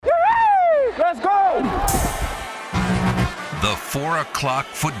The 4 o'clock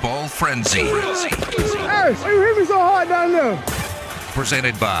football frenzy. Hey, you hit me so hard down there.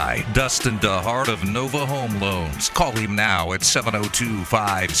 Presented by Dustin DeHart of Nova Home Loans. Call him now at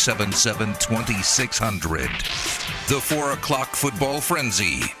 702-577-2600. The 4 o'clock football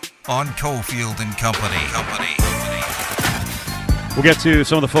frenzy on Cofield and Company. We'll get to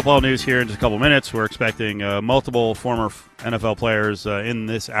some of the football news here in just a couple minutes. We're expecting multiple former NFL players in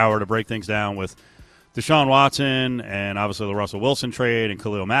this hour to break things down with Deshaun Watson and obviously the Russell Wilson trade and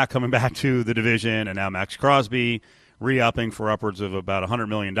Khalil Mack coming back to the division, and now Max Crosby re-upping for upwards of about $100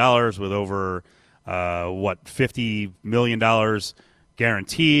 million with over, $50 million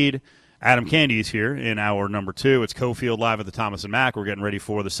guaranteed. Adam Candy is here in hour number 2. It's Cofield live at the Thomas & Mack. We're getting ready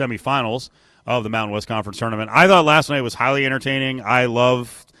for the semifinals of the Mountain West Conference Tournament. I thought last night was highly entertaining. I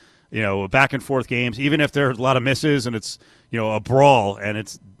love, back-and-forth games, even if there's a lot of misses and it's, a brawl and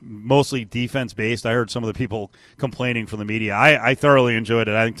it's mostly defense-based. I heard some of the people complaining from the media. I thoroughly enjoyed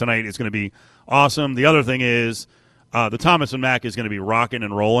it. I think tonight is going to be awesome. The other thing is the Thomas & Mack is going to be rocking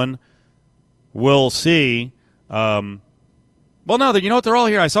and rolling. We'll see. Well, no, you know what? They're all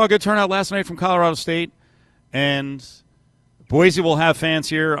here. I saw a good turnout last night from Colorado State, and Boise will have fans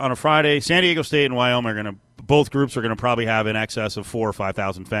here on a Friday. San Diego State and Wyoming both groups are going to probably have in excess of 4,000 or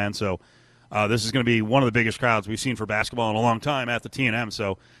 5,000 fans. So this is going to be one of the biggest crowds we've seen for basketball in a long time at the T&M.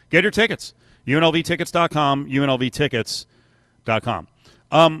 So get your tickets. UNLVtickets.com, UNLVtickets.com.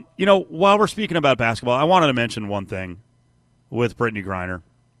 While we're speaking about basketball, I wanted to mention one thing with Brittany Griner.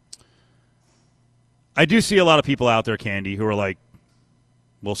 I do see a lot of people out there, Candy, who are like,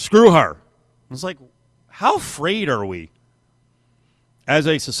 well, screw her. It's like, how afraid are we as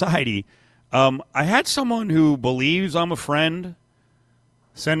a society? I had someone who believes I'm a friend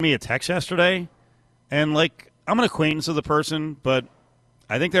send me a text yesterday, and, I'm an acquaintance of the person, but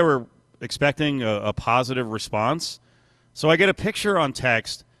I think they were expecting a positive response. So I get a picture on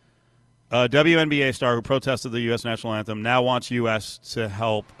text. A WNBA star who protested the U.S. national anthem now wants U.S. to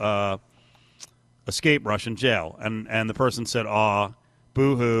help escape Russian jail. And the person said, aw,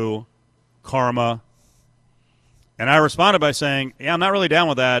 boo-hoo, karma. And I responded by saying, yeah, I'm not really down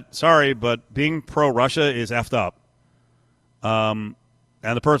with that. Sorry, but being pro-Russia is effed up. And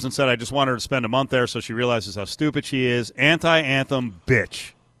the person said, I just want her to spend a month there so she realizes how stupid she is. Anti-anthem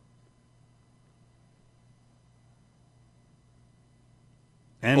bitch.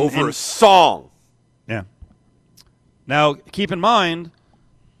 Over a song. Yeah. Now, keep in mind,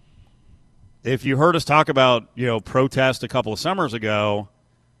 if you heard us talk about, protest a couple of summers ago,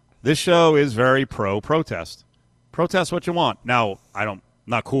 this show is very pro-protest. Protest what you want. Now, I'm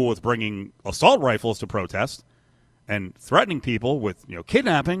not cool with bringing assault rifles to protest and threatening people with,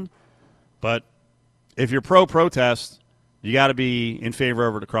 kidnapping, but if you're pro-protest, you got to be in favor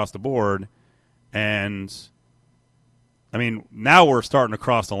of it across the board. And now we're starting to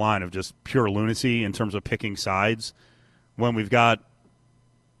cross the line of just pure lunacy in terms of picking sides when we've got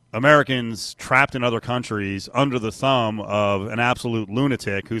Americans trapped in other countries under the thumb of an absolute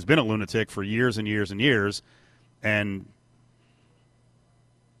lunatic who's been a lunatic for years and years and years, and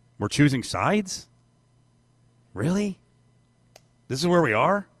we're choosing sides? Really? This is where we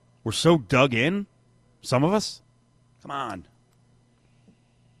are? We're so dug in? Some of us? Come on.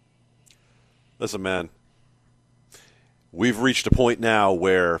 Listen, man. We've reached a point now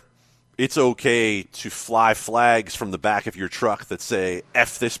where it's okay to fly flags from the back of your truck that say,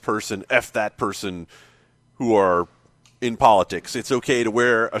 F this person, F that person who are in politics. It's okay to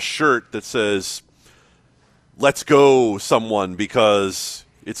wear a shirt that says, let's go someone, because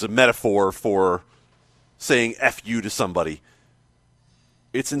it's a metaphor for saying F you to somebody.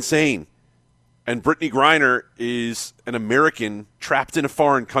 It's insane. And Brittany Griner is an American trapped in a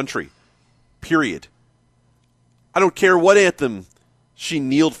foreign country. Period. I don't care what anthem she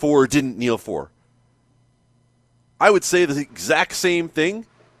kneeled for or didn't kneel for. I would say the exact same thing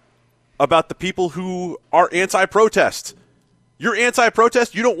about the people who are anti-protest. You're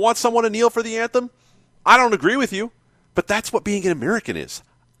anti-protest? You don't want someone to kneel for the anthem? I don't agree with you, but that's what being an American is.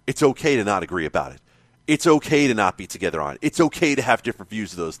 It's okay to not agree about it. It's okay to not be together on it. It's okay to have different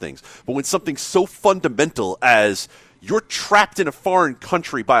views of those things. But when something so fundamental as you're trapped in a foreign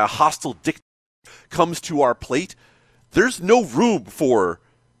country by a hostile dictator comes to our plate, there's no room for,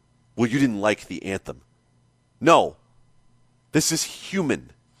 well, you didn't like the anthem. No. This is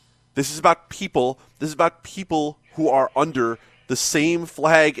human. This is about people. This is about people who are under the same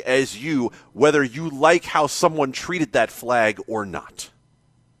flag as you, whether you like how someone treated that flag or not.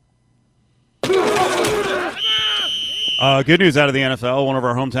 Good news out of the NFL. One of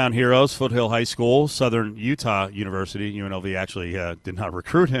our hometown heroes, Foothill High School, Southern Utah University. UNLV actually did not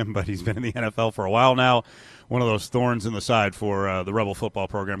recruit him, but he's been in the NFL for a while now. One of those thorns in the side for the Rebel football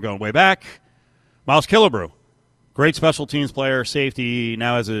program going way back. Miles Killebrew, great special teams player, safety,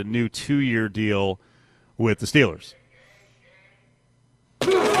 now has a new 2-year deal with the Steelers.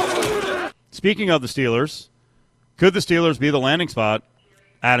 Speaking of the Steelers, could the Steelers be the landing spot,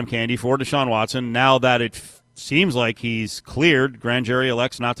 Adam Candy, for Deshaun Watson, now that it seems like he's cleared? Grand jury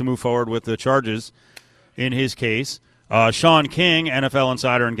elects not to move forward with the charges in his case. Sean King, NFL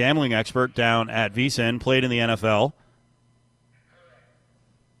insider and gambling expert down at VSiN, played in the NFL,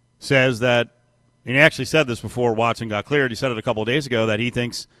 says that, and he actually said this before Watson got cleared, he said it a couple of days ago, that he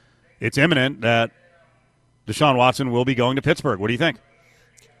thinks it's imminent that Deshaun Watson will be going to Pittsburgh. What do you think?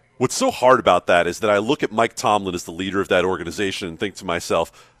 What's so hard about that is that I look at Mike Tomlin as the leader of that organization and think to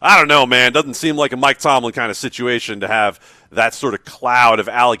myself, I don't know, man, doesn't seem like a Mike Tomlin kind of situation to have that sort of cloud of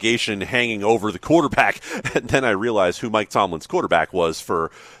allegation hanging over the quarterback. And then I realize who Mike Tomlin's quarterback was for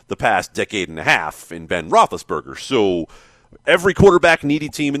the past decade and a half in Ben Roethlisberger. So every quarterback-needy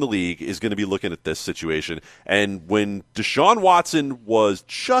team in the league is going to be looking at this situation. And when Deshaun Watson was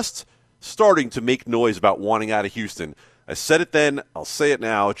just starting to make noise about wanting out of Houston, I said it then, I'll say it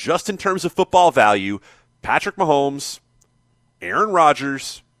now, just in terms of football value, Patrick Mahomes, Aaron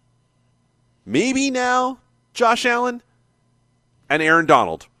Rodgers, maybe now Josh Allen, and Aaron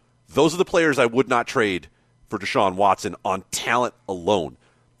Donald. Those are the players I would not trade for Deshaun Watson on talent alone.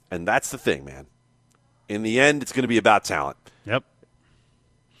 And that's the thing, man. In the end, it's going to be about talent. Yep.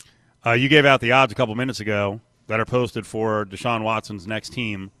 You gave out the odds a couple minutes ago that are posted for Deshaun Watson's next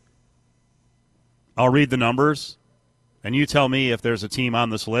team. I'll read the numbers. And you tell me if there's a team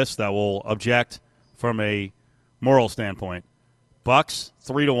on this list that will object from a moral standpoint. Bucks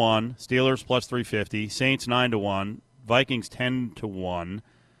 3-1, Steelers plus 350, Saints 9-1, Vikings 10-1,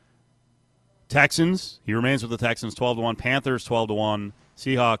 Texans, he remains with the Texans 12-1, Panthers 12-1,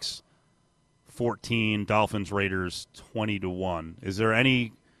 Seahawks 14, Dolphins, Raiders 20-1. Is there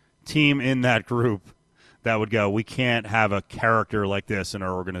any team in that group that would go, we can't have a character like this in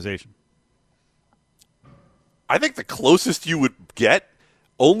our organization? I think the closest you would get,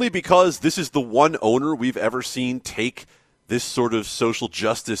 only because this is the one owner we've ever seen take this sort of social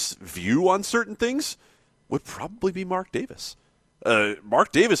justice view on certain things, would probably be Mark Davis.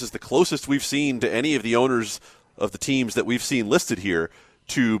 Mark Davis is the closest we've seen to any of the owners of the teams that we've seen listed here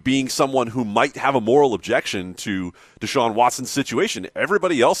to being someone who might have a moral objection to Deshaun Watson's situation.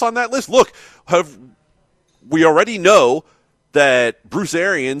 Everybody else on that list, look, we already know that Bruce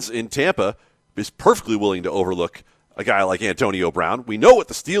Arians in Tampa is perfectly willing to overlook a guy like Antonio Brown. We know what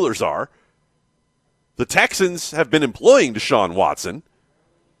the Steelers are. The Texans have been employing Deshaun Watson.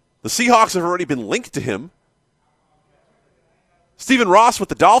 The Seahawks have already been linked to him. Stephen Ross with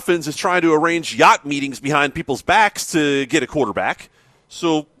the Dolphins is trying to arrange yacht meetings behind people's backs to get a quarterback.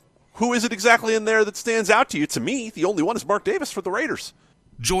 So who is it exactly in there that stands out to you? To me, the only one is Mark Davis for the Raiders.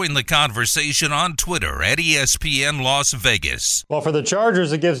 Join the conversation on Twitter at ESPN Las Vegas. Well, for the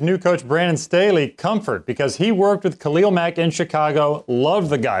Chargers, it gives new coach Brandon Staley comfort because he worked with Khalil Mack in Chicago,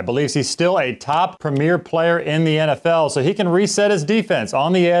 loved the guy, believes he's still a top premier player in the NFL, so he can reset his defense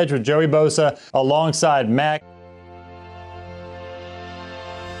on the edge with Joey Bosa alongside Mack.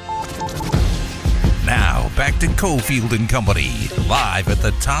 Now, back to Cofield and Company, live at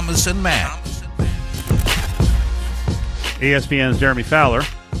the Thomas and Mack. ESPN's Jeremy Fowler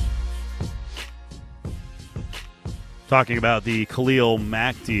talking about the Khalil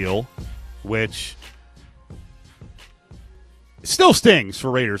Mack deal, which still stings for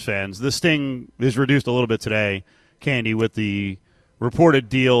Raiders fans. The sting is reduced a little bit today, Candy, with the reported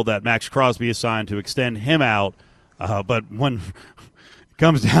deal that Max Crosby is signed to extend him out. But when it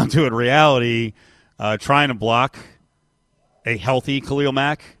comes down to it, reality, trying to block a healthy Khalil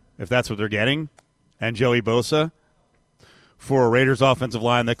Mack, if that's what they're getting, and Joey Bosa, for a Raiders offensive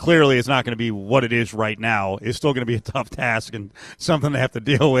line that clearly is not going to be what it is right now, is still going to be a tough task and something they have to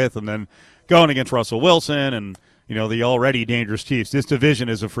deal with. And then going against Russell Wilson and, you know, the already dangerous Chiefs. This division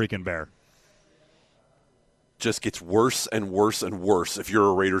is a freaking bear. Just gets worse and worse and worse if you're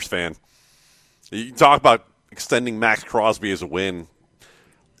a Raiders fan. You talk about extending Max Crosby as a win.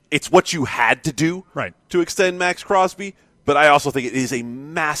 It's what you had to do to extend Max Crosby, but I also think it is a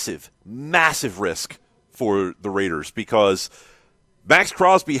massive, massive risk for the Raiders because Max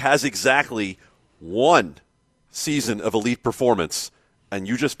Crosby has exactly one season of elite performance, and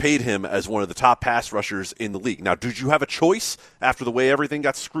you just paid him as one of the top pass rushers in the league. Now, did you have a choice after the way everything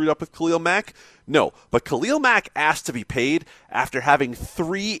got screwed up with Khalil Mack? No, but Khalil Mack asked to be paid after having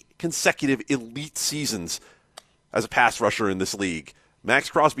 3 consecutive elite seasons as a pass rusher in this league. Max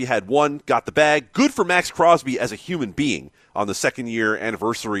Crosby had one, got the bag. Good for Max Crosby as a human being on the second-year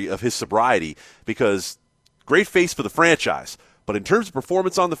anniversary of his sobriety, because great face for the franchise. But in terms of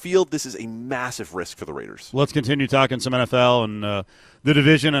performance on the field, this is a massive risk for the Raiders. Let's continue talking some NFL and the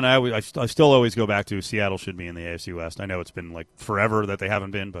division, and I still always go back to Seattle should be in the AFC West. I know it's been like forever that they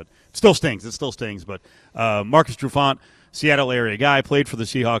haven't been, but it still stings. It still stings. But Marcus Trufant, Seattle area guy, played for the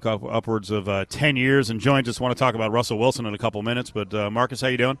Seahawks upwards of 10 years and joins us. Want to talk about Russell Wilson in a couple minutes. But Marcus, how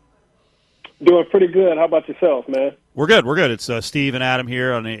you doing? Doing pretty good. How about yourself, man? We're good. We're good. It's Steve and Adam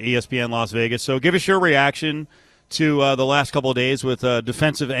here on ESPN Las Vegas. So give us your reaction to the last couple of days with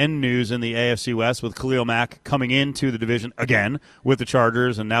defensive end news in the AFC West, with Khalil Mack coming into the division again with the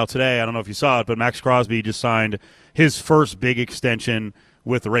Chargers. And now today, I don't know if you saw it, but Max Crosby just signed his first big extension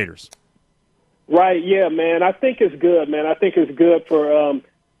with the Raiders. Right, yeah, man. I think it's good, man. I think it's good for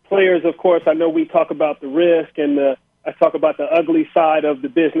players, of course. I know we talk about the risk, and I talk about the ugly side of the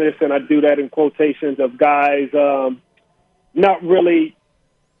business, and I do that in quotations of guys not really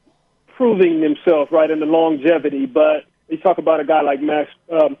proving themselves, right, in the longevity. But you talk about a guy like Max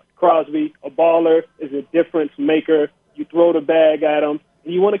Crosby, a baller, is a difference maker. You throw the bag at him,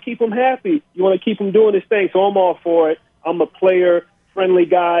 and you want to keep him happy. You want to keep him doing his thing. So I'm all for it. I'm a player-friendly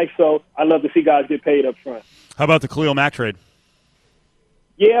guy, so I love to see guys get paid up front. How about the Khalil Mack trade?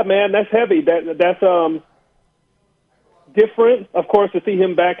 Yeah, man, that's heavy. That's different, of course, to see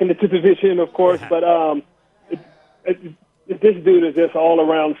him back in the division, of course. But this dude is just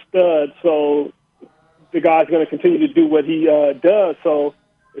all-around stud, so the guy's going to continue to do what he does. So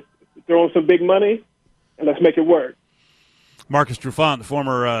throw him some big money, and let's make it work. Marcus Trufant, the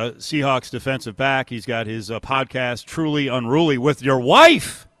former Seahawks defensive back, he's got his podcast, Truly Unruly, with your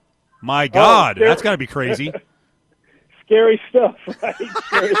wife. My God, that's got to be crazy. Scary stuff, right?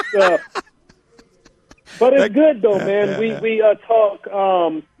 Scary stuff. But it's good, though, man. We talk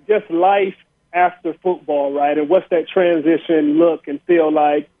just life after football, right? And what's that transition look and feel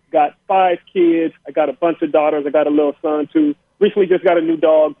like? Got 5 kids. I got a bunch of daughters. I got a little son, too. Recently just got a new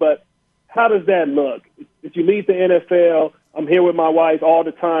dog. But how does that look? If you leave the NFL, I'm here with my wife all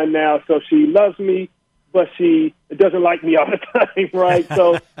the time now, so she loves me, but she doesn't like me all the time, right?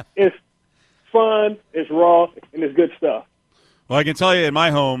 So it's fun, it's raw, and it's good stuff. Well, I can tell you in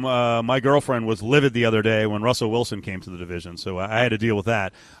my home, my girlfriend was livid the other day when Russell Wilson came to the division, so I had to deal with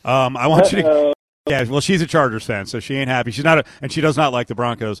that. I want you to – yeah, well, she's a Chargers fan, so she ain't happy. She's not and she does not like the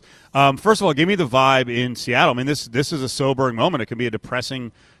Broncos. First of all, give me the vibe in Seattle. I mean, this is a sobering moment. It can be a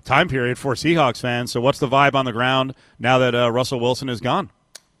depressing time period for Seahawks fans. So what's the vibe on the ground now that Russell Wilson is gone?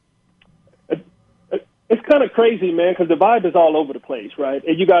 It's kind of crazy, man, because the vibe is all over the place, right?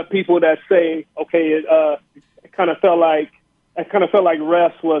 And you got people that say, okay, it kind of felt like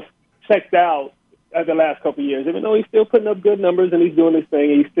Russ was checked out at the last couple of years, even though he's still putting up good numbers and he's doing his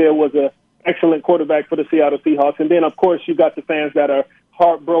thing. And he still was an excellent quarterback for the Seattle Seahawks. And then, of course, you got the fans that are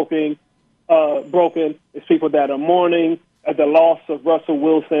heartbroken. It's people that are mourning at the loss of Russell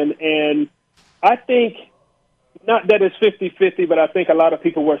Wilson. And I think not that it's 50-50, but I think a lot of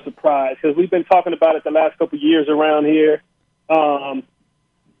people were surprised because we've been talking about it the last couple of years around here.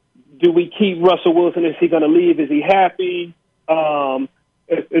 Do we keep Russell Wilson? Is he going to leave? Is he happy?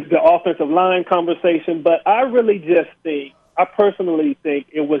 It's the offensive line conversation. But I personally think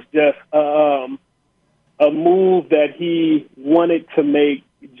it was just a move that he wanted to make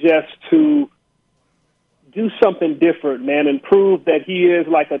just to do something different, man, and prove that he is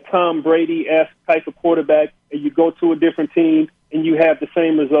like a Tom Brady-esque type of quarterback, and you go to a different team and you have the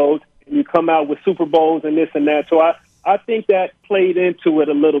same results, and you come out with Super Bowls and this and that. So I think that played into it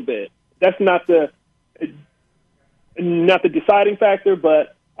a little bit. That's not the deciding factor,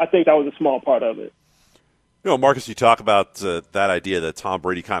 but I think that was a small part of it. You know, Marcus, you talk about that idea, that Tom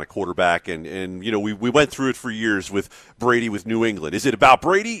Brady kind of quarterback, and you know, we went through it for years with Brady with New England. Is it about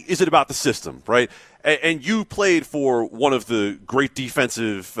Brady? Is it about the system, right? And you played for one of the great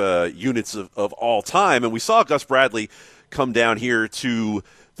defensive units of all time, and we saw Gus Bradley come down here to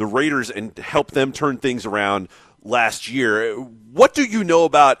the Raiders and help them turn things around last year. What do you know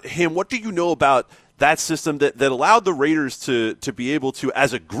about him? What do you know about that system that allowed the Raiders to be able to,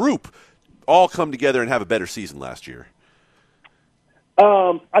 as a group, all come together and have a better season last year?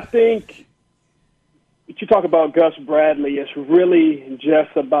 I think if you talk about Gus Bradley, it's really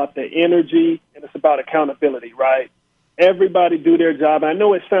just about the energy and it's about accountability, right? Everybody do their job. I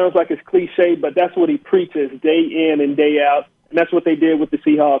know it sounds like it's cliche, but that's what he preaches day in and day out, and that's what they did with the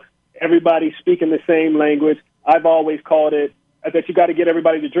Seahawks. Everybody speaking the same language. I've always called it that you got to get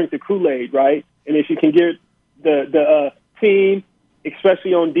everybody to drink the Kool-Aid, right? And if you can get the team,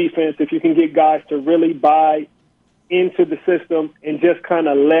 especially on defense, if you can get guys to really buy into the system and just kind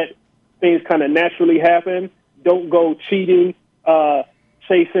of let things kind of naturally happen. Don't go cheating,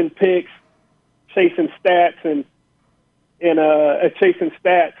 chasing picks, chasing stats, and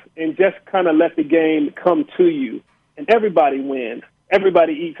just kind of let the game come to you. And everybody wins.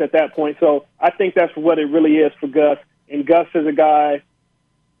 Everybody eats at that point. So I think that's what it really is for Gus. And Gus is a guy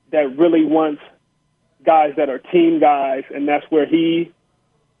that really wants guys that are team guys, and that's where he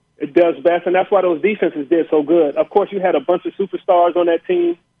does best. And that's why those defenses did so good. Of course, you had a bunch of superstars on that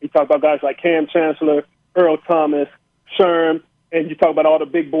team. You talk about guys like Cam Chancellor, Earl Thomas, Sherm, and you talk about all the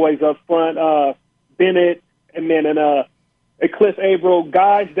big boys up front, Bennett, and then Cliff Averill,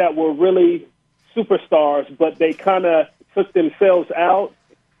 guys that were really superstars, but they kind of took themselves out,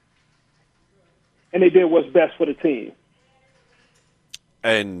 and they did what's best for the team.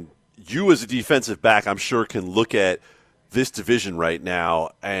 And you as a defensive back, I'm sure, can look at this division right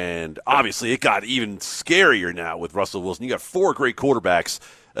now, and obviously it got even scarier now with Russell Wilson. You got 4 great quarterbacks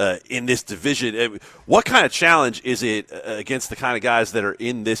in this division. What kind of challenge is it against the kind of guys that are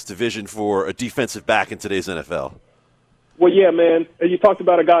in this division for a defensive back in today's NFL? Well, yeah, man. You talked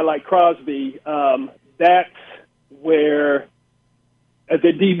about a guy like Crosby. That's where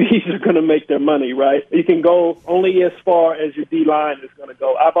the DBs are going to make their money, right? You can go only as far as your D-line is going to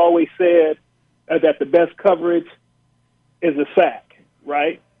go. I've always said that the best coverage is a sack,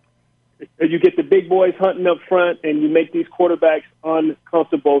 right? You get the big boys hunting up front, and you make these quarterbacks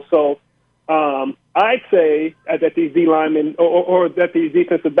uncomfortable. So I'd say that these D-linemen or that these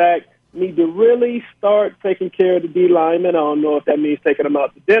defensive backs need to really start taking care of the D-linemen. I don't know if that means taking them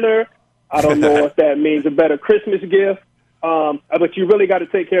out to dinner. I don't know if that means a better Christmas gift. But you really got to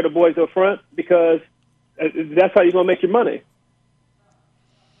take care of the boys up front because that's how you're going to make your money.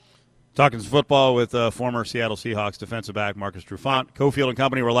 Talking football with former Seattle Seahawks defensive back Marcus Trufant. Cofield and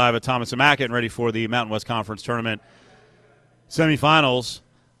Company, we're live at Thomas & Mack and ready for the Mountain West Conference Tournament semifinals.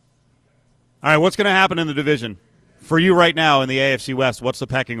 All right, what's going to happen in the division? For you right now in the AFC West, what's the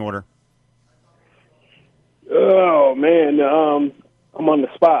pecking order? Oh, man, I'm on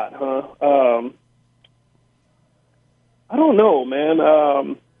the spot, huh? I don't know, man.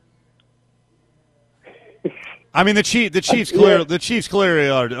 I mean, the Chiefs clearly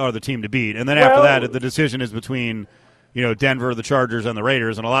are the team to beat, and then after that, the decision is between, Denver, the Chargers, and the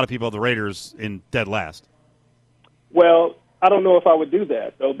Raiders, and a lot of people have the Raiders in dead last. Well, I don't know if I would do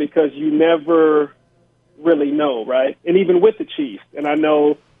that though, because you never really know, right? And even with the Chiefs, and I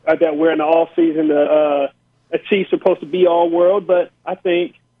know that we're in the off season, the Chiefs are supposed to be all world, but I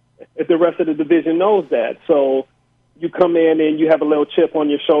think if the rest of the division knows that, so you come in and you have a little chip on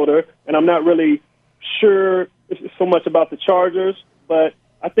your shoulder, and I'm not really sure so much about the Chargers, but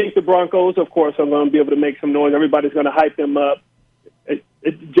I think the Broncos, of course, are going to be able to make some noise. Everybody's going to hype them up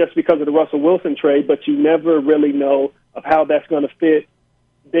just because of the Russell Wilson trade, but you never really know of how that's going to fit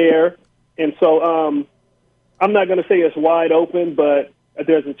there. And so I'm not going to say it's wide open, but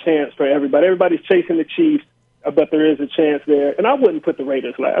there's a chance for everybody. Everybody's chasing the Chiefs, but there is a chance there. And I wouldn't put the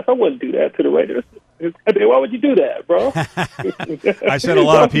Raiders last. I wouldn't do that to the Raiders. I mean, why would you do that, bro? I said a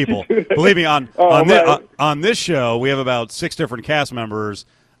lot of people. Believe me, on this show, we have about 6 different cast members.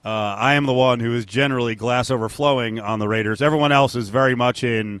 I am the one who is generally glass overflowing on the Raiders. Everyone else is very much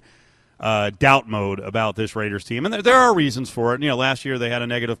in doubt mode about this Raiders team. And there are reasons for it. Last year they had a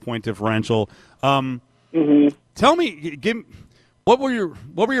negative point differential. Tell me, what were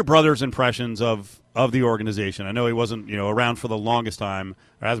your brother's impressions of the organization? I know he wasn't around for the longest time,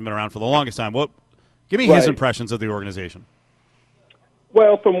 or hasn't been around for the longest time. Give me his impressions of the organization.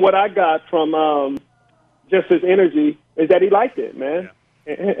 Well, from what I got from just his energy is that he liked it, man.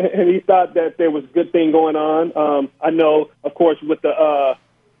 Yeah. And he thought that there was a good thing going on. I know, of course, with the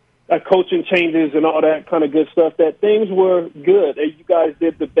coaching changes and all that kind of good stuff, that things were good. You guys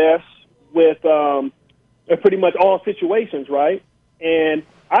did the best with pretty much all situations, right? And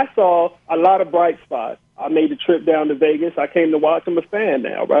I saw a lot of bright spots. I made the trip down to Vegas. I came to watch. I'm a fan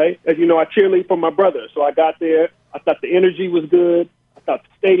now, right? As you know, I cheerlead for my brother. So I got there. I thought the energy was good. I thought the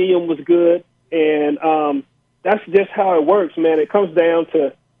stadium was good. And that's just how it works, man. It comes down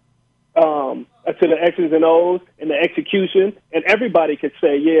to the X's and O's and the execution. And everybody could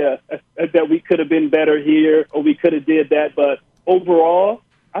say, yeah, that we could have been better here or we could have did that. But overall,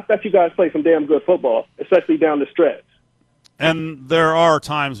 I thought you guys played some damn good football, especially down the stretch. And there are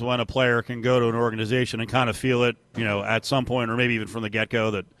times when a player can go to an organization and kind of feel it, at some point, or maybe even from the get-go,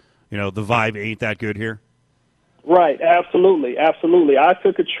 that, the vibe ain't that good here. Right, absolutely, absolutely. I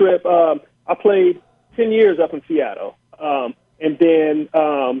took a trip. I played 10 years up in Seattle, and then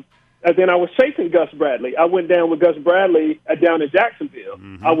And then I was chasing Gus Bradley. I went down with Gus Bradley down in Jacksonville.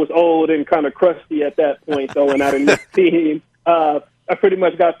 Mm-hmm. I was old and kind of crusty at that point, though, and I didn't miss the team. I pretty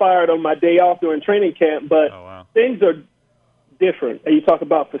much got fired on my day off during training camp, but things are different. And you talk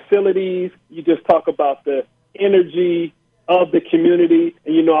about facilities, you just talk about the energy of the community.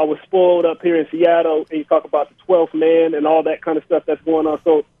 And, you know, I was spoiled up here in Seattle, and you talk about the 12th man and all that kind of stuff that's going on.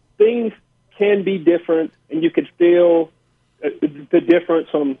 So things can be different, and you can feel the difference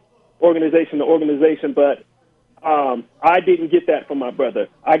from organization to organization, but I didn't get that from my brother.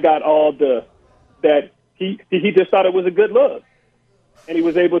 I got all that he just thought it was a good look, and he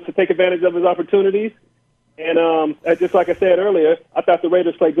was able to take advantage of his opportunities. And just like I said earlier, I thought the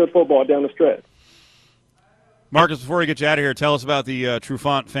Raiders played good football down the stretch. Marcus, before we get you out of here, tell us about the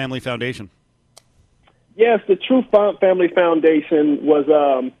Trufant Family Foundation. Yes, the Trufant Family Foundation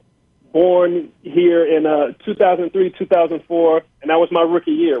was born here in 2003, 2004, and that was my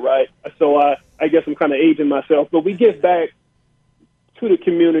rookie year, right? So I guess I'm kind of aging myself. But we give back to the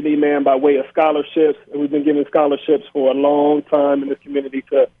community, man, by way of scholarships, and we've been giving scholarships for a long time in this community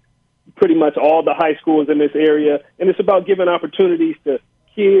to pretty much all the high schools in this area. And it's about giving opportunities to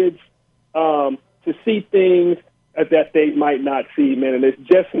kids to see things that they might not see, man. And it's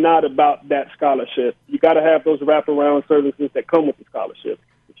just not about that scholarship. You got to have those wraparound services that come with the scholarship.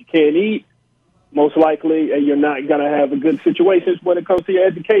 If you can't eat, most likely you're not going to have a good situation when it comes to your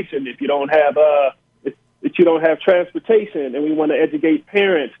education. If you don't have if you don't have transportation, and we want to educate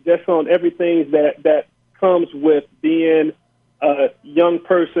parents just on everything that comes with being a young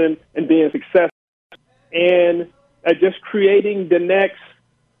person and being successful, and just creating the next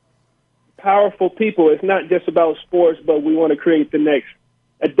powerful people. It's not just about sports, but we want to create the next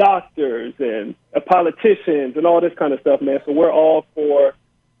doctors and politicians and all this kind of stuff, man. So we're all for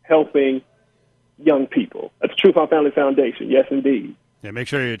helping young people. That's Trufant Family Foundation. Yes, indeed. Yeah, make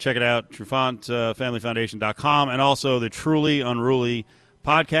sure you check it out, TrufantFamilyFoundation.com, and also the Truly Unruly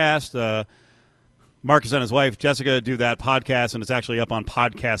podcast. Marcus and his wife, Jessica, do that podcast, and it's actually up on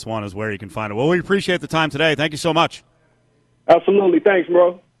Podcast One is where you can find it. Well, we appreciate the time today. Thank you so much. Absolutely. Thanks,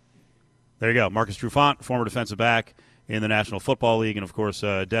 bro. There you go. Marcus Trufant, former defensive back in the National Football League, and, of course,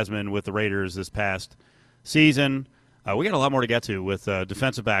 Desmond with the Raiders this past season. We got a lot more to get to with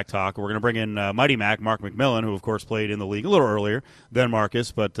defensive back talk. We're going to bring in Mighty Mac, Mark McMillan, who, of course, played in the league a little earlier than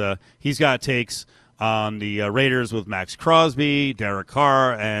Marcus, but he's got takes on the Raiders with Max Crosby, Derek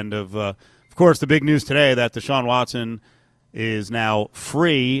Carr, and, of course, the big news today that Deshaun Watson is now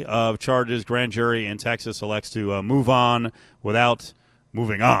free of charges. Grand jury in Texas elects to move on without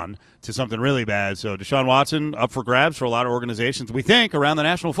moving on to something really bad. So Deshaun Watson up for grabs for a lot of organizations, we think, around the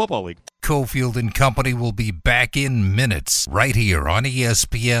National Football League. Cofield and Company will be back in minutes right here on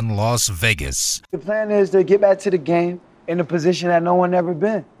ESPN Las Vegas. The plan is to get back to the game in a position that no one ever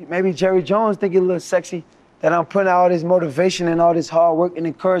been. Maybe Jerry Jones think it's a little sexy that I'm putting out all this motivation and all this hard work and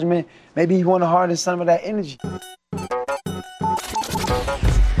encouragement. Maybe he want to harness some of that energy.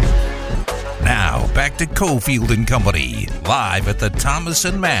 Now, back to Cofield and Company, live at the Thomas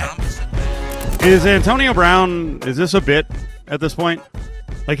and Mack. Is Antonio Brown, is this a bit at this point?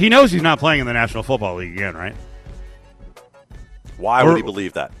 Like, he knows he's not playing in the National Football League again, right? Why would he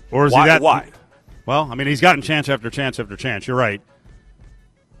believe that? Or is why, he that? Why? Well, I mean, he's gotten chance after chance after chance. You're right.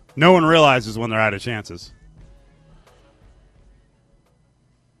 No one realizes when they're out of chances.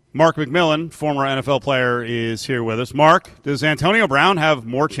 Mark McMillan, former NFL player, is here with us. Mark, does Antonio Brown have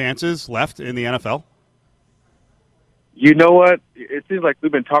more chances left in the NFL? You know what? It seems like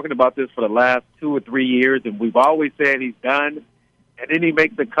we've been talking about this for the last 2 or 3 years, and we've always said he's done, and then he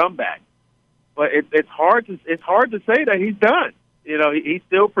makes a comeback. But it's hard to say that he's done. You know, he's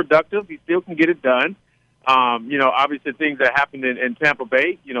still productive. He still can get it done. You know, obviously things that happened in Tampa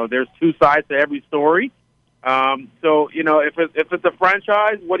Bay, you know, there's two sides to every story. So, you know, if it's a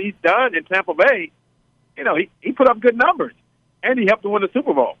franchise, what he's done in Tampa Bay, you know, he put up good numbers, and he helped to win the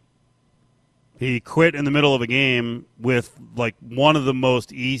Super Bowl. He quit in the middle of a game with, like, one of the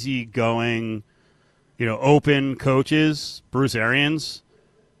most easygoing, you know, open coaches, Bruce Arians.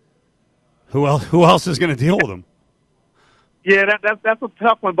 Who else is going to deal with him? Yeah, that's a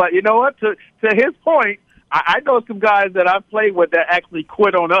tough one. But you know what? To his point, I know some guys that I've played with that actually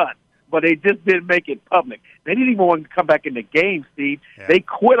quit on us, but they just didn't make it public. They didn't even want to come back in the game, Steve. Yeah. They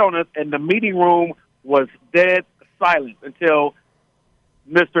quit on us, and the meeting room was dead silent until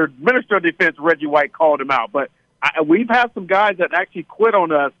Minister of Defense Reggie White called him out. But we've had some guys that actually quit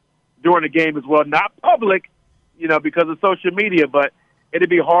on us during the game as well. Not public, you know, because of social media, but it'd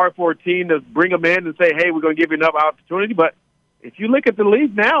be hard for a team to bring them in and say, hey, we're going to give you another opportunity. But if you look at the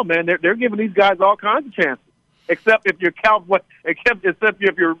league now, man, they're giving these guys all kinds of chances. except if you're except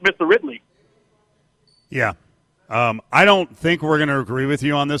if you're Mr. Ridley. Yeah. I don't think we're going to agree with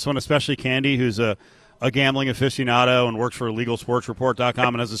you on this one, especially Candy, who's a gambling aficionado and works for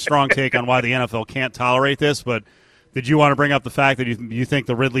LegalSportsReport.com and has a strong take on why the NFL can't tolerate this. But did you want to bring up the fact that you think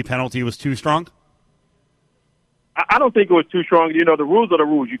the Ridley penalty was too strong? I don't think it was too strong. You know, the rules are the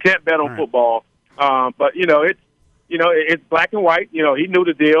rules. You can't bet on football. But, it's black and white. You know, he knew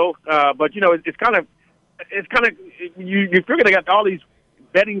the deal. But, it's kind of you figure they got all these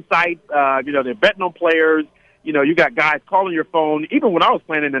betting sites. They're betting on players. You know, you got guys calling your phone. Even when I was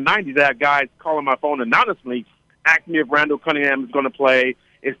playing in the 90s, I had guys calling my phone anonymously, asking me if Randall Cunningham is going to play,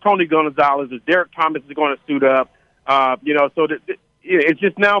 is Tony Gonzalez, is Derek Thomas is going to suit up. So it's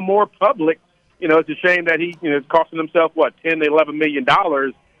just now more public. You know, it's a shame that he, is costing himself, $10 to $11 million,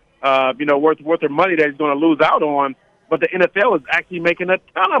 worth of money that he's going to lose out on. But the NFL is actually making a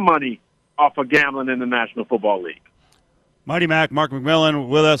ton of money off of gambling in the National Football League. Mighty Mac, Mark McMillan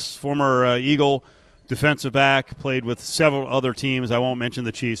with us, former Eagle defensive back, played with several other teams. I won't mention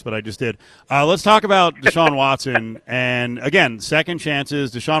the Chiefs, but I just did. Let's talk about Deshaun Watson. And, again, second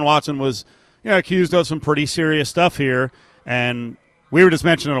chances. Deshaun Watson was accused of some pretty serious stuff here. And we were just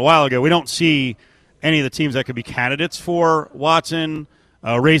mentioning a while ago, we don't see any of the teams that could be candidates for Watson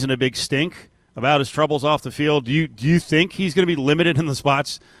raising a big stink about his troubles off the field. Do you think he's going to be limited in the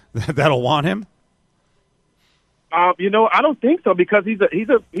spots that'll want him? I don't think so because he's a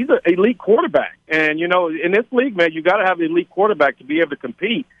elite quarterback, and in this league, man, you got to have an elite quarterback to be able to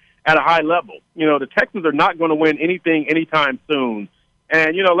compete at a high level. The Texans are not going to win anything anytime soon,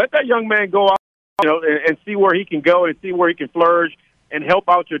 and let that young man go out, and see where he can go and see where he can flourish and help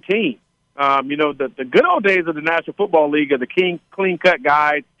out your team. The good old days of the National Football League of the clean cut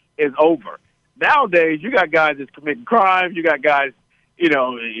guys is over. Nowadays, you got guys that's committing crimes, you got guys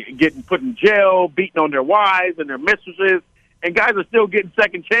getting put in jail, beating on their wives and their mistresses, and guys are still getting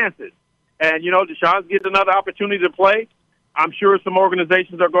second chances. And, Deshaun's getting another opportunity to play. I'm sure some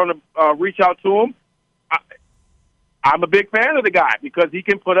organizations are going to reach out to him. I'm a big fan of the guy because he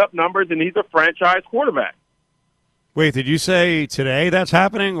can put up numbers, and he's a franchise quarterback. Wait, did you say today that's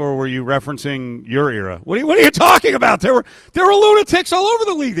happening, or were you referencing your era? What are you talking about? There were lunatics all over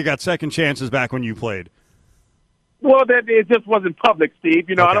the league that got second chances back when you played. Well, it just wasn't public, Steve.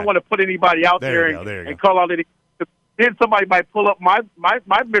 Okay. I don't want to put anybody out there and call out any. Then somebody might pull up my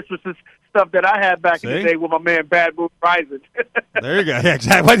mistress's stuff that I had back in the day with my man Bad Moon Rising. There you go. Yeah,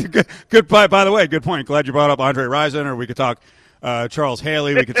 exactly. Good point. By the way, good point. Glad you brought up Andre Rison, or we could talk Charles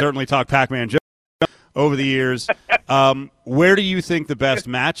Haley. We could certainly talk Pac-Man Joe over the years. Where do you think the best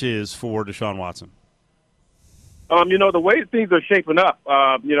match is for Deshaun Watson? The way things are shaping up,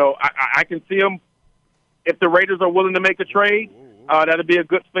 I can see him. If the Raiders are willing to make a trade, that'll be a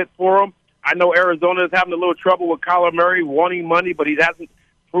good fit for them. I know Arizona is having a little trouble with Kyler Murray wanting money, but he hasn't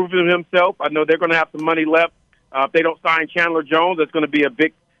proven himself. I know they're going to have some money left. If they don't sign Chandler Jones, that's going to be a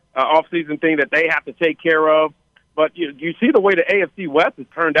big offseason thing that they have to take care of. But you see the way the AFC West has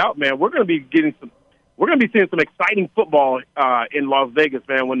turned out, man. We're going to be seeing some exciting football in Las Vegas,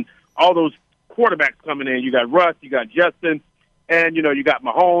 man. When all those quarterbacks coming in, you got Russ, you got Justin, and you got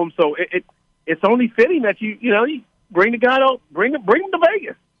Mahomes. So it's only fitting that you bring the guy out, bring him to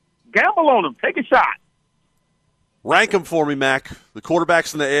Vegas, gamble on him, take a shot. Rank them for me, Mac. The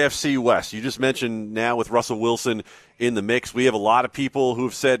quarterbacks in the AFC West. You just mentioned now with Russell Wilson in the mix. We have a lot of people who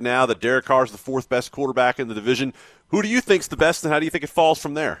have said now that Derek Carr is the fourth best quarterback in the division. Who do you think's the best, and how do you think it falls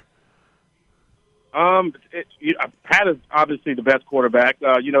from there? Pat is obviously the best quarterback.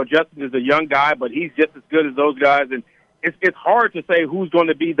 Justin is a young guy, but he's just as good as those guys, and it's hard to say who's going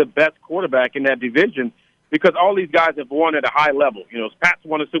to be the best quarterback in that division because all these guys have won at a high level. Pat's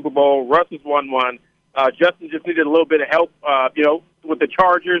won a Super Bowl. Russ has won one. Justin just needed a little bit of help, with the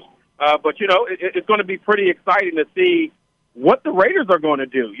Chargers. But it's going to be pretty exciting to see what the Raiders are going to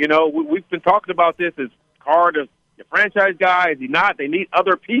do. We've been talking about this. Is Carr the franchise guy? Is he not? They need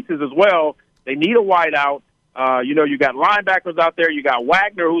other pieces as well. They need a wideout. You got linebackers out there. You got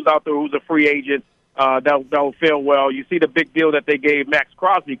Wagner, who's out there, who's a free agent. That'll feel well. You see the big deal that they gave Max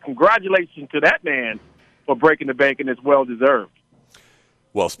Crosby. Congratulations to that man for breaking the bank, and it's well-deserved.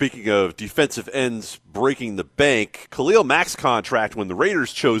 Well, speaking of defensive ends breaking the bank, Khalil Mack's contract when the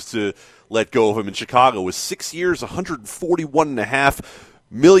Raiders chose to let go of him in Chicago was 6 years, $141.5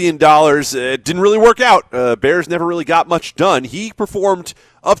 million. It didn't really work out. Bears never really got much done. He performed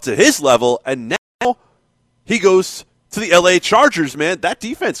up to his level, and now he goes to the L.A. Chargers, man. That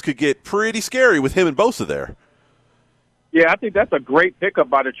defense could get pretty scary with him and Bosa there. Yeah, I think that's a great pickup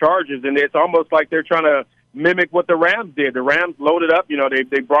by the Chargers, and it's almost like they're trying to mimic what the Rams did. The Rams loaded up.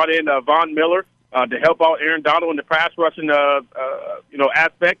 They brought in Von Miller, to help out Aaron Donald in the pass rushing,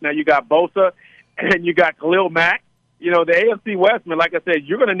 aspect. Now you got Bosa and you got Khalil Mack. You know, the AFC West, man, like I said,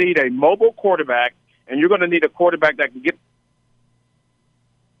 you're going to need a mobile quarterback, and you're going to need a quarterback that can get.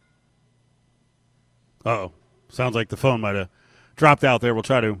 Uh-oh. Sounds like the phone might have dropped out there. We'll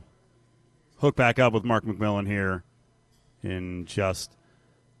try to hook back up with Mark McMillan here in just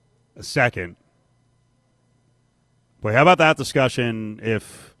a second. Boy, how about that discussion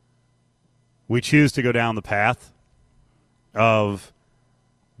if we choose to go down the path of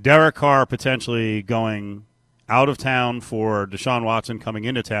Derek Carr potentially going out of town for Deshaun Watson coming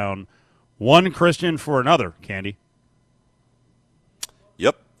into town, one Christian for another, Candy?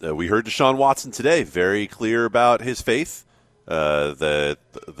 Yep. We heard Deshaun Watson today, very clear about his faith. The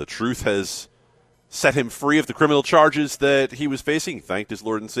truth has set him free of the criminal charges that he was facing. He thanked his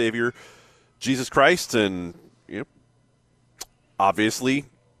Lord and Savior, Jesus Christ. And obviously,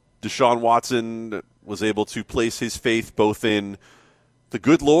 Deshaun Watson was able to place his faith both in the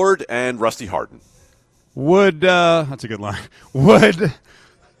good Lord and Rusty Hardin. That's a good line. Would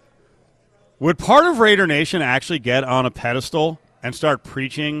part of Raider Nation actually get on a pedestal and start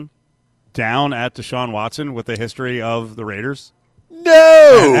preaching down at Deshaun Watson with the history of the Raiders?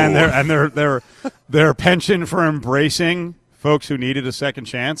 No. And their penchant for embracing folks who needed a second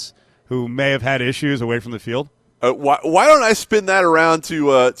chance, who may have had issues away from the field? Why don't I spin that around to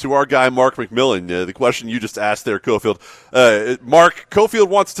our guy Mark McMillan? The question you just asked there, Cofield. Mark, Cofield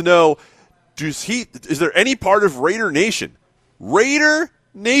wants to know: is there any part of Raider Nation,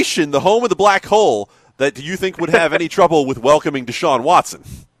 the home of the black hole, that do you think would have any trouble with welcoming Deshaun Watson?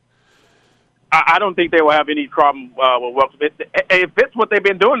 I don't think they will have any problem with welcoming. It fits what they've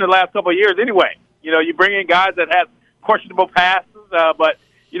been doing the last couple of years anyway. You know, you bring in guys that have questionable passes, but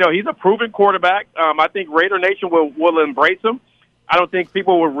he's a proven quarterback. I think Raider Nation will embrace him. I don't think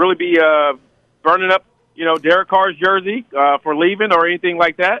people will really be burning up, Derek Carr's jersey for leaving or anything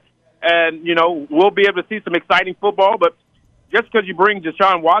like that. And, we'll be able to see some exciting football. But just because you bring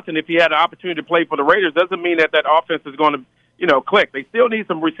Deshaun Watson, if he had an opportunity to play for the Raiders, doesn't mean that offense is going to, click. They still need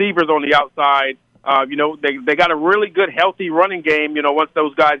some receivers on the outside. They got a really good, healthy running game, once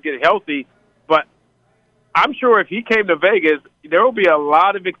those guys get healthy. But I'm sure if he came to Vegas, there will be a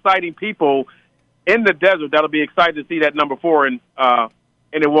lot of exciting people in the desert that'll be excited to see that number 4, and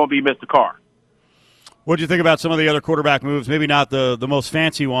it won't be Mr. Carr. What do you think about some of the other quarterback moves? Maybe not the most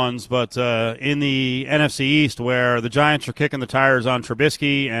fancy ones, but in the NFC East, where the Giants are kicking the tires on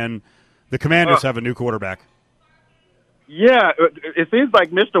Trubisky and the Commanders have a new quarterback. Yeah, it seems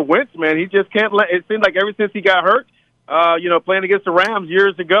like Mr. Wentz, man, he just can't let – it seems like ever since he got hurt, playing against the Rams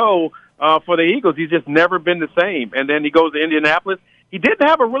years ago for the Eagles, he's just never been the same. And then he goes to Indianapolis. He didn't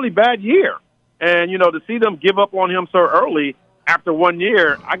have a really bad year. And, to see them give up on him so early after 1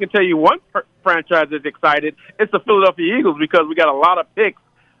 year, I can tell you one franchise is excited. It's the Philadelphia Eagles, because we got a lot of picks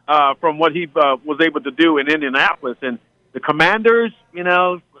from what he was able to do in Indianapolis. And the Commanders,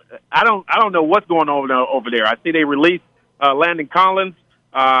 I don't know what's going on over there. I see they released Landon Collins.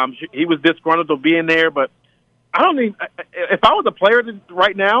 He was disgruntled of being there, but I don't even. If I was a player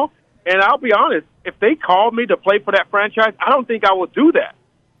right now, and I'll be honest, if they called me to play for that franchise, I don't think I would do that.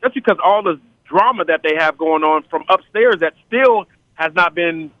 Just because all the drama that they have going on from upstairs that still has not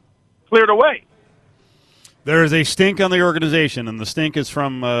been cleared away. There is a stink on the organization, and the stink is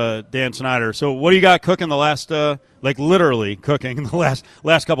from Dan Snyder. So what do you got cooking the last, literally cooking the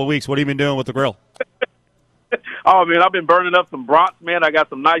last couple of weeks? What have you been doing with the grill? Oh, man, I've been burning up some brats, man. I got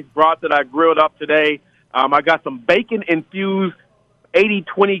some nice brats that I grilled up today. I got some bacon-infused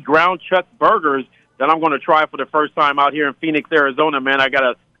 80-20 ground chuck burgers that I'm going to try for the first time out here in Phoenix, Arizona, man. I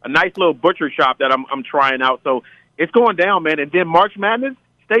got a nice little butcher shop that I'm trying out. So it's going down, man. And then March Madness,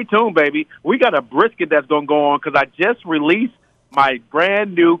 stay tuned, baby. We got a brisket that's going to go on because I just released my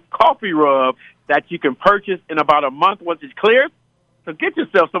brand-new coffee rub that you can purchase in about a month once it's cleared. So get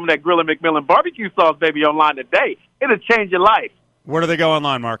yourself some of that Grillin' McMillan barbecue sauce, baby, online today. It'll change your life. Where do they go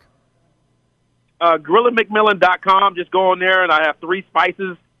online, Mark? GrillinMcMillan.com. Just go on there, and I have 3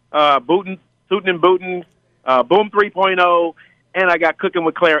 spices, Bootin' and Bootin', Boom 3.0, and I got Cooking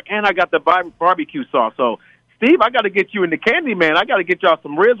with Claire, and I got the barbecue sauce. So, Steve, I got to get you in the candy, man. I got to get y'all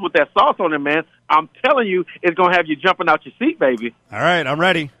some ribs with that sauce on it, man. I'm telling you, it's going to have you jumping out your seat, baby. All right, I'm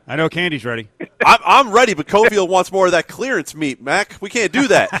ready. I know Candy's ready. I'm ready, but Cofield wants more of that clearance meat, Mac. We can't do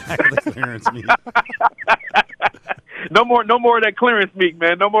that. The clearance meat. No more of that clearance meat,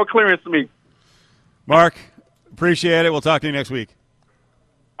 man. No more clearance meat. Mark, appreciate it. We'll talk to you next week.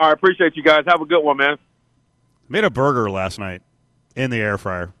 All right, appreciate you guys. Have a good one, man. Made a burger last night in the air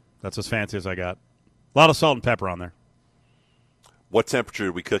fryer. That's as fancy as I got. A lot of salt and pepper on there. What temperature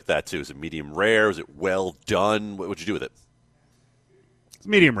did we cook that to? Is it medium rare? Is it well done? What would you do with it? It's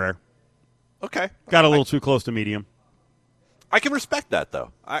medium rare. Okay. Got a little too close to medium. I can respect that,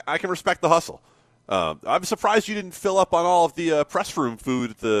 though. I can respect the hustle. I'm surprised you didn't fill up on all of the press room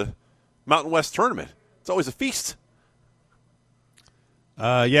food at the Mountain West tournament. It's always a feast.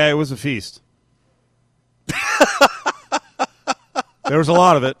 Yeah, it was a feast. There was a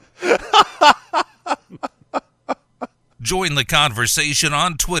lot of it. Join the conversation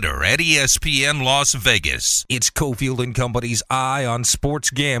on Twitter at ESPN Las Vegas. It's Cofield and Company's Eye on Sports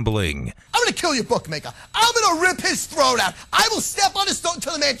Gambling. I'm going to kill your bookmaker. I'm going to rip his throat out. I will step on his throat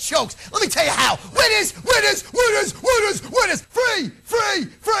until the man chokes. Let me tell you how. Winners, winners, winners, winners, winners. Free, free,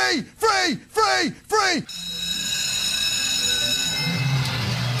 free, free, free, free.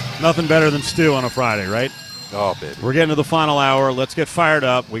 Nothing better than stew on a Friday, right? Oh, baby. We're getting to the final hour. Let's get fired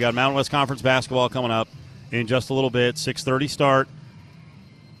up. We got Mountain West Conference basketball coming up in just a little bit. 6:30 start.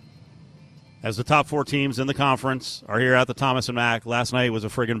 As the top 4 teams in the conference are here at the Thomas and Mack. Last night was a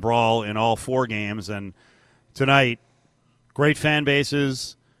friggin' brawl in all 4 games. And tonight, great fan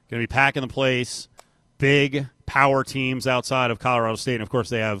bases, going to be packing the place. Big power teams outside of Colorado State. And, of course,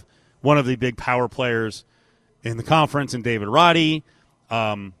 they have one of the big power players in the conference in David Roddy.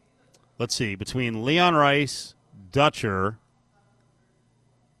 Let's see, between Leon Rice, Dutcher,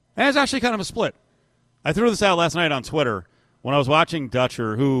 and it's actually kind of a split. I threw this out last night on Twitter when I was watching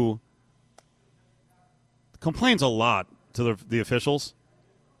Dutcher, who complains a lot to the officials.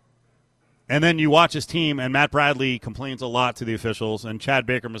 And then you watch his team, and Matt Bradley complains a lot to the officials, and Chad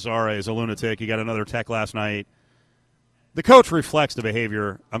Baker-Mazara is a lunatic. He got another tech last night. The coach reflects the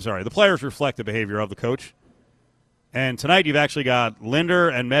behavior. I'm sorry, the players reflect the behavior of the coach. And tonight you've actually got Linder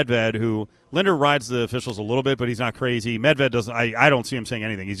and Medved, who Linder rides the officials a little bit, but he's not crazy. Medved doesn't. I don't see him saying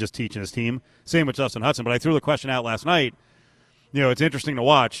anything. He's just teaching his team. Same with Justin Hudson. But I threw the question out last night. You know, it's interesting to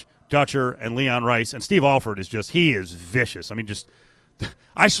watch Dutcher and Leon Rice, and Steve Alford is just, he is vicious. I mean, just,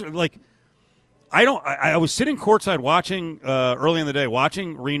 I was sitting courtside watching early in the day,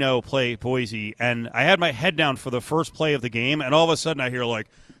 watching Reno play Boise, and I had my head down for the first play of the game, and all of a sudden I hear like,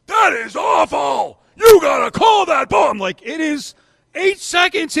 that is awful! You got to call that ball! I'm like, it is 8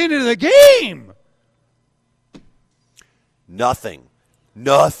 seconds into the game! Nothing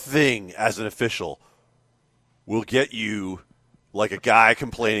as an official will get you like a guy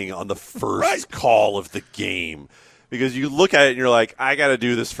complaining on the first call of the game. Because you look at it and you're like, I got to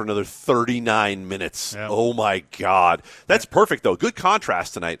do this for another 39 minutes. Yep. Oh, my God. That's perfect, though. Good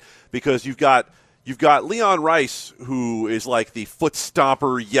contrast tonight because you've got Leon Rice, who is like the foot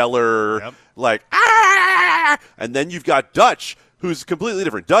stomper, yeller, yep. Like, ah! And then you've got Dutch, who's completely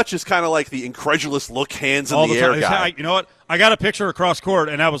different. Dutch is kind of like the incredulous look, hands in the air guy. You know what? I got a picture across court,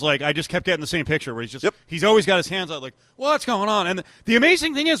 and I was like, I just kept getting the same picture where he's just, He's always got his hands out like, what's going on? And the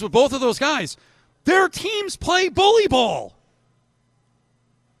amazing thing is with both of those guys, their teams play bully ball.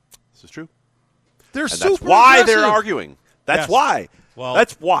 This is true. They're and super that's why aggressive. They're arguing. That's why. Well,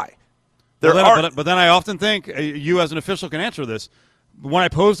 that's why. But then I often think you as an official can answer this. When I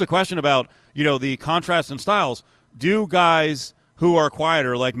pose the question about, you know, the contrast in styles, do guys who are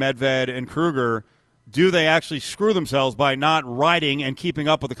quieter like Medved and Kruger, do they actually screw themselves by not riding and keeping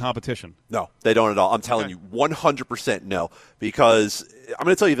up with the competition? No, they don't at all. I'm telling you 100% no, because I'm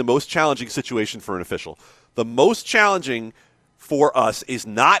going to tell you the most challenging situation for an official. The most challenging for us is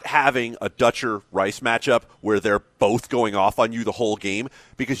not having a Dutcher-Rice matchup where they're both going off on you the whole game,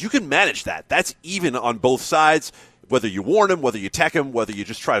 because you can manage that. That's even on both sides. Whether you warn them, whether you tech them, whether you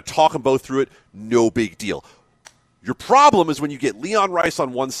just try to talk them both through it, no big deal. Your problem is when you get Leon Rice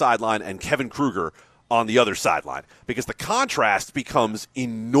on one sideline and Kevin Kruger on the other sideline, because the contrast becomes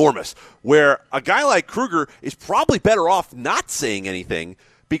enormous, where a guy like Kruger is probably better off not saying anything,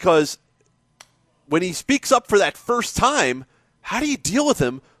 because when he speaks up for that first time, how do you deal with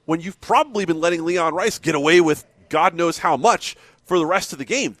him when you've probably been letting Leon Rice get away with God knows how much for the rest of the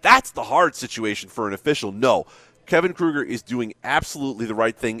game? That's the hard situation for an official. No, Kevin Kruger is doing absolutely the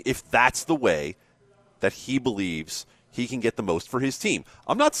right thing if that's the way that he believes he can get the most for his team.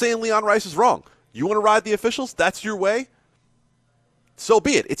 I'm not saying Leon Rice is wrong. You want to ride the officials? That's your way? So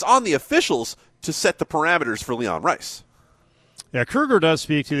be it. It's on the officials to set the parameters for Leon Rice. Yeah, Kruger does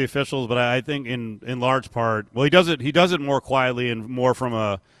speak to the officials, but I think in large part, well, he does it more quietly and more from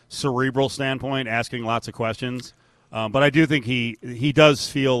a cerebral standpoint, asking lots of questions. But I do think he does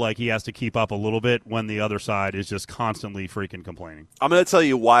feel like he has to keep up a little bit when the other side is just constantly freaking complaining. I'm going to tell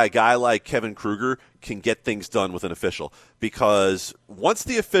you why a guy like Kevin Kruger can get things done with an official. Because once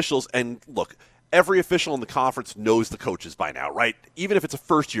the officials, and look, every official in the conference knows the coaches by now, right? Even if it's a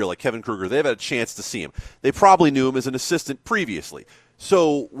first year like Kevin Kruger, they've had a chance to see him. They probably knew him as an assistant previously.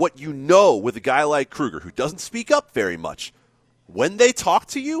 So what you know with a guy like Kruger, who doesn't speak up very much, when they talk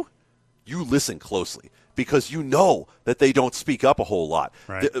to you, you listen closely because you know that they don't speak up a whole lot.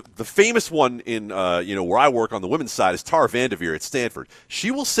 Right. The famous one in where I work on the women's side is Tara Vanderveer at Stanford. She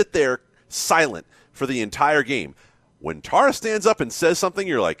will sit there silent for the entire game. When Tara stands up and says something,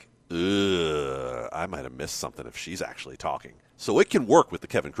 you're like, ugh, I might have missed something if she's actually talking. So it can work with the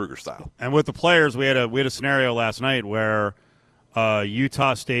Kevin Kruger style. And with the players, we had a scenario last night where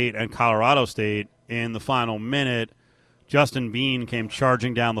Utah State and Colorado State, in the final minute, Justin Bean came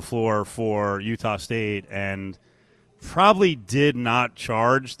charging down the floor for Utah State and probably did not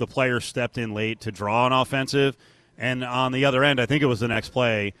charge. The player stepped in late to draw an offensive. And on the other end, I think it was the next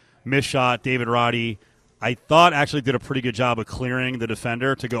play, missed shot, David Roddy, I thought actually did a pretty good job of clearing the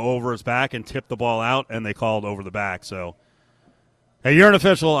defender to go over his back and tip the ball out, and they called over the back. So, hey, you're an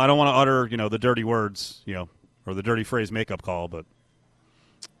official. I don't want to utter, the dirty words, or the dirty phrase makeup call, but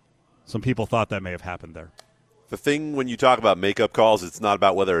some people thought that may have happened there. The thing when you talk about makeup calls, it's not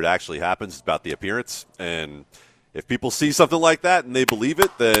about whether it actually happens, it's about the appearance. And if people see something like that and they believe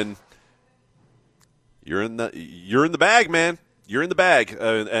it, then you're in the bag, man. You're in the bag.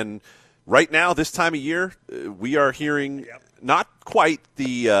 And right now, this time of year, we are hearing not quite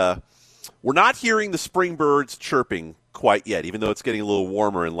we're not hearing the spring birds chirping quite yet, even though it's getting a little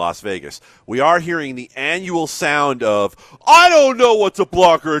warmer in Las Vegas. We are hearing the annual sound of, I don't know what's a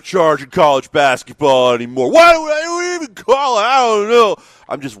block or a charge in college basketball anymore. Why do I even call it? I don't know.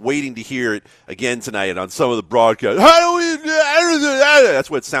 I'm just waiting to hear it again tonight on some of the broadcasts. That's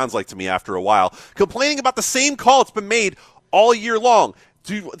what it sounds like to me after a while. Complaining about the same call that's been made all year long.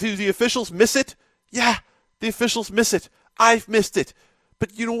 Do the officials miss it? Yeah, the officials miss it. I've missed it.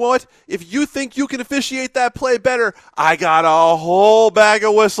 But you know what? If you think you can officiate that play better, I got a whole bag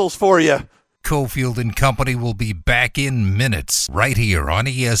of whistles for you. Cofield and Company will be back in minutes right here on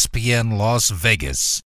ESPN Las Vegas.